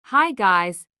Hi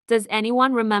guys, does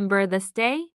anyone remember this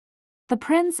day? The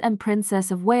Prince and Princess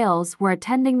of Wales were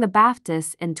attending the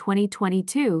BAFTAs in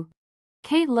 2022.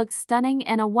 Kate looked stunning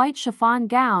in a white chiffon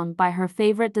gown by her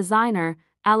favorite designer,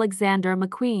 Alexander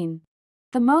McQueen.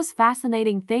 The most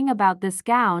fascinating thing about this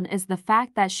gown is the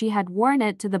fact that she had worn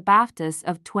it to the BAFTAs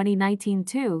of 2019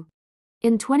 too.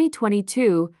 In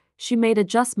 2022, she made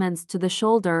adjustments to the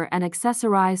shoulder and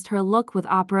accessorized her look with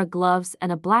opera gloves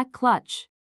and a black clutch.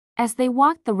 As they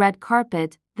walked the red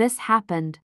carpet, this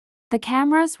happened. The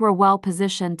cameras were well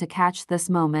positioned to catch this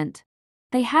moment.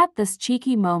 They had this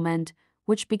cheeky moment,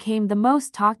 which became the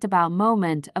most talked about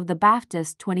moment of the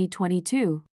BAFTAs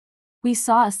 2022. We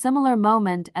saw a similar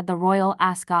moment at the Royal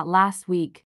Ascot last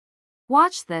week.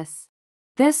 Watch this.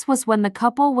 This was when the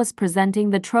couple was presenting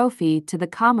the trophy to the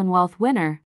Commonwealth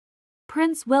winner.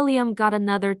 Prince William got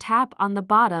another tap on the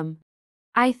bottom.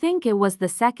 I think it was the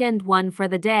second one for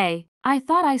the day. I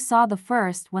thought I saw the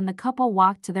first when the couple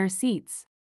walked to their seats.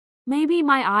 Maybe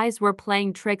my eyes were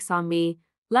playing tricks on me.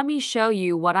 Let me show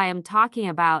you what I am talking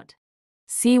about.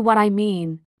 See what I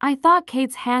mean? I thought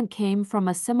Kate's hand came from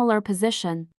a similar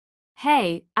position.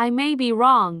 Hey, I may be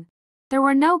wrong. There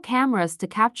were no cameras to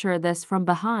capture this from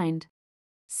behind.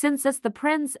 Since it's the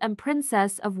Prince and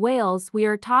Princess of Wales we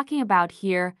are talking about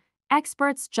here,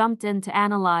 experts jumped in to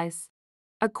analyze.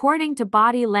 According to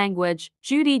Body Language,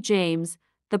 Judy James,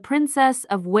 the Princess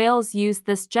of Wales used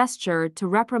this gesture to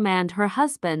reprimand her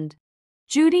husband.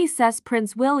 Judy says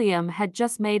Prince William had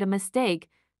just made a mistake,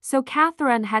 so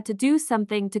Catherine had to do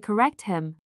something to correct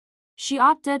him. She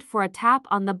opted for a tap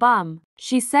on the bum.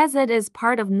 She says it is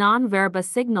part of non-verbal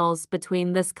signals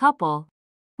between this couple.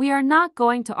 We are not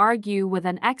going to argue with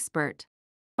an expert.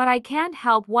 But I can't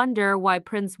help wonder why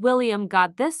Prince William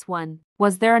got this one.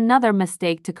 Was there another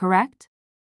mistake to correct?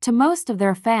 To most of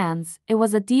their fans, it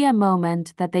was a dear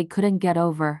moment that they couldn't get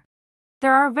over.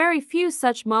 There are very few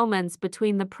such moments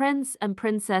between the Prince and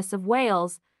Princess of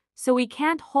Wales, so we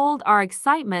can't hold our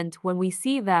excitement when we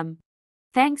see them.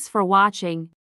 Thanks for watching.